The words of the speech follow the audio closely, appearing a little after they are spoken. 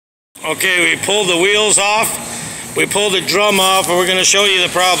Okay, we pulled the wheels off, we pulled the drum off, and we're going to show you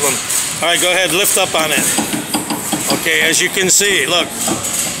the problem. Alright, go ahead, lift up on it. Okay, as you can see, look.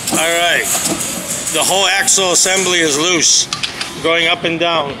 Alright, the whole axle assembly is loose, going up and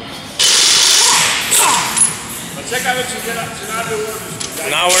down.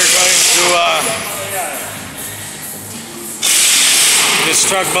 Now we're going to, this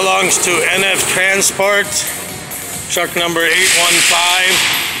truck belongs to NF Transport, truck number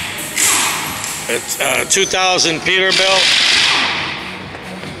 815. It's 2000 Peterbilt.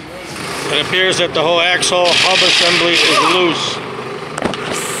 It appears that the whole axle hub assembly is loose,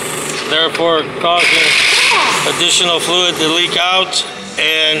 therefore causing additional fluid to leak out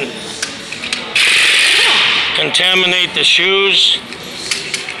and contaminate the shoes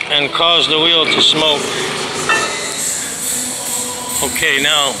and cause the wheel to smoke. Okay,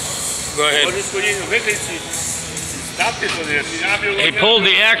 now go ahead. He pulled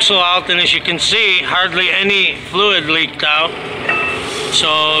the axle out, and as you can see, hardly any fluid leaked out.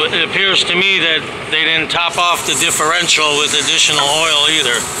 So it appears to me that they didn't top off the differential with additional oil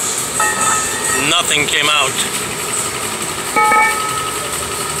either. Nothing came out.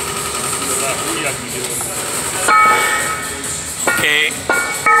 Okay,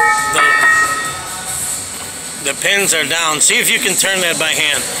 the pins are down. See if you can turn that by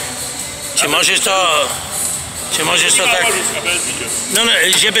hand. Czy możesz to tak... No,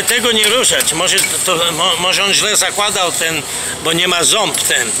 żeby tego nie ruszać. Może on źle zakładał ten, bo nie ma ząb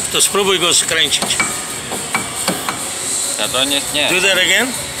ten. To spróbuj go skręcić. To nie. Do that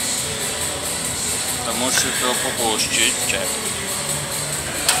again? To musisz to popuścić.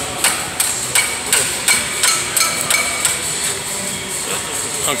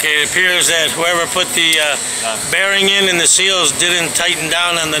 Okay, it appears that whoever put the bearing in and the seals didn't tighten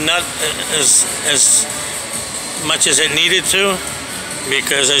down on the nut as much as it needed to,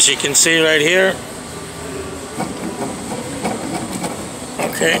 because as you can see right here,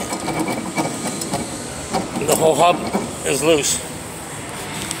 okay, the whole hub is loose.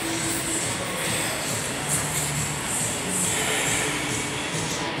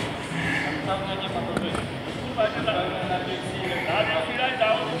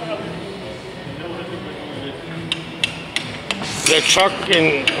 The truck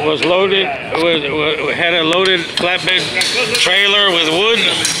was loaded, had a loaded flatbed trailer with wood,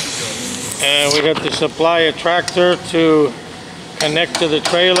 and we had to supply a tractor to connect to the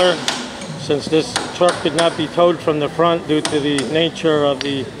trailer. Since this truck could not be towed from the front due to the nature of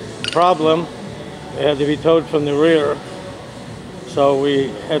the problem, it had to be towed from the rear. So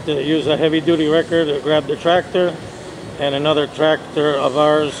we had to use a heavy-duty wrecker to grab the tractor, and another tractor of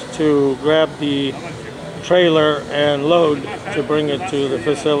ours to grab the trailer and load to bring it to the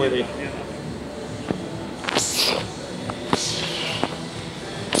facility.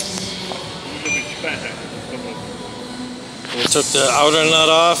 We took the outer nut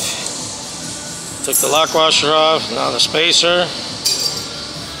off, took the lock washer off, now the spacer.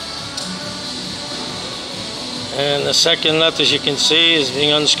 And the second nut, as you can see, is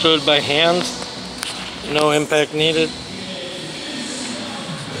being unscrewed by hand. No impact needed.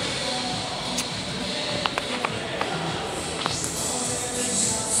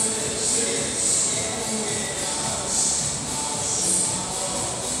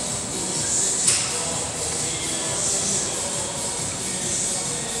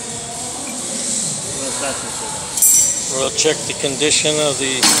 We'll check the condition of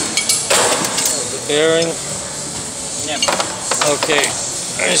the bearing. Okay,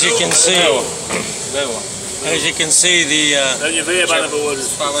 as you can see, the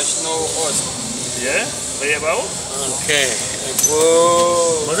okay.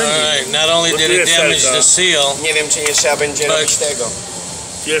 Alright, not only did it damage the seal, but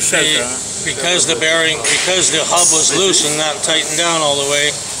because the hub was loose and not tightened down all the way,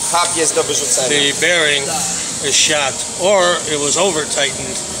 the bearing is shot, or it was over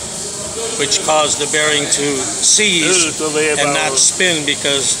tightened, which caused the bearing to seize and not spin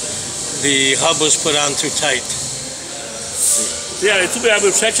because the hub was put on too tight. So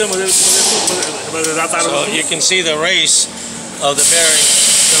you can see the race of the bearing.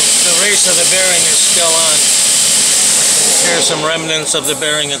 The race of the bearing is still on. Here's some remnants of the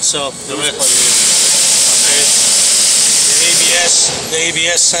bearing itself. Okay. The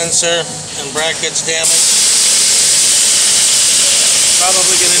ABS sensor and brackets damaged.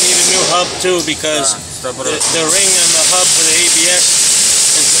 Probably going to need a new hub too, because the ring on the hub for the ABS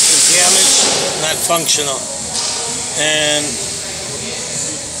is damaged, not functional. And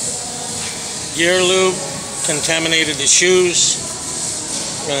gear lube contaminated the shoes.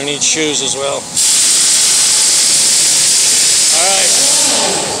 We're going to need shoes as well. Alright.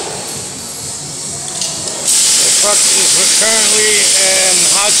 truck is currently in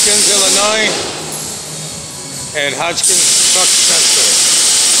Hodgkins, Illinois, at Hodgkins Truck Center.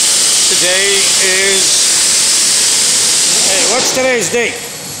 Today is, hey, what's today's date?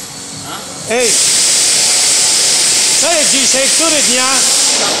 Hey, co jest dzisiaj? Który dnia?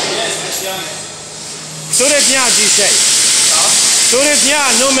 Który dnia dzisiaj? Który dnia?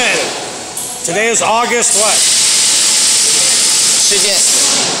 Numer? Today is August what? 30.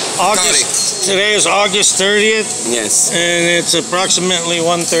 August. Today is August 30th. Yes. And it's approximately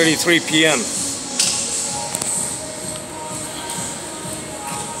 1:33 p.m.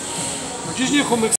 Gdzieś nie